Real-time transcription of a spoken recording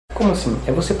Como assim?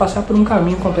 É você passar por um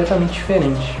caminho completamente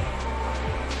diferente,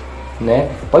 né?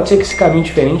 Pode ser que esse caminho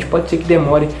diferente, pode ser que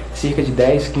demore cerca de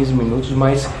 10, 15 minutos,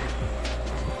 mas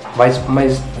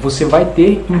você vai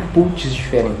ter inputs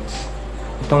diferentes.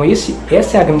 Então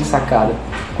essa é a grande sacada.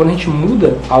 Quando a gente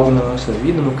muda algo na nossa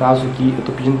vida, no caso aqui eu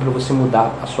estou pedindo para você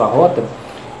mudar a sua rota,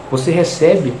 você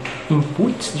recebe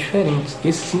inputs diferentes.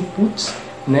 Esses inputs,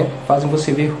 né, fazem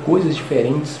você ver coisas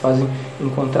diferentes, fazem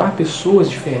encontrar pessoas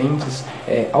diferentes,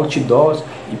 outdoors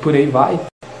e por aí vai.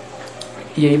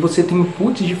 E aí você tem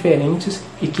inputs diferentes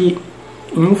e que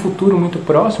em um futuro muito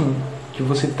próximo, que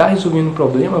você está resolvendo um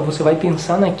problema, você vai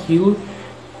pensar naquilo,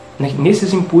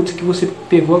 nesses inputs que você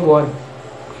pegou agora.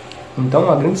 Então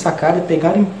a grande sacada é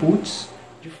pegar inputs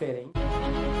diferentes.